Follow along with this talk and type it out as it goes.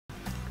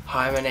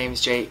Hi, my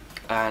name's Jake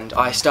and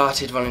I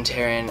started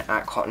volunteering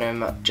at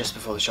Cottenham just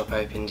before the shop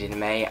opened in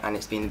May, and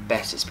it's been the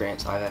best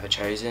experience I've ever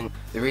chosen.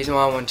 The reason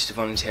why I wanted to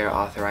volunteer at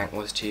Arthur Rank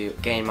was to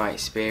gain my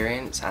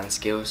experience and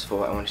skills for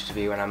what I wanted to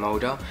be when I'm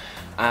older,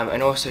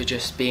 and also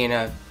just be in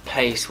a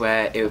place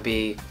where it would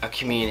be a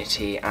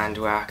community and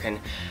where I can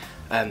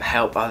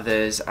help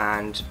others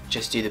and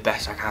just do the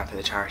best I can for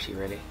the charity,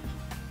 really.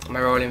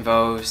 My role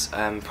involves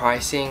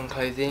pricing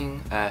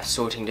clothing,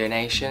 sorting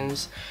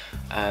donations,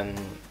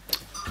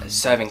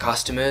 serving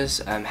customers,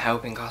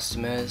 helping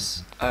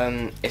customers.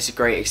 It's a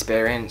great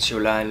experience.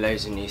 You'll learn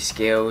loads of new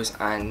skills,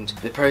 and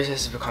the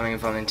process of becoming a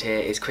volunteer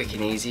is quick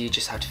and easy. You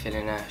just have to fill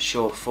in a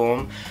short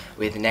form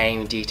with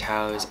name,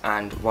 details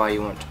and why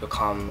you want to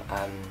become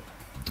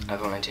a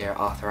volunteer at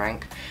Arthur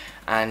Rank,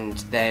 and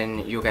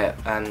then you'll get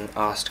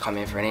asked to come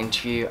in for an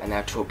interview and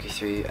they'll talk you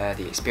through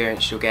the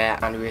experience you'll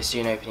get. And we're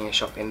soon opening a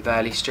shop in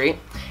Burleigh Street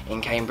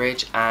in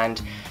Cambridge,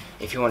 and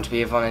if you want to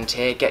be a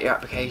volunteer, get your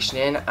application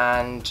in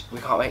and we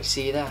can't wait to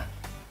see you there.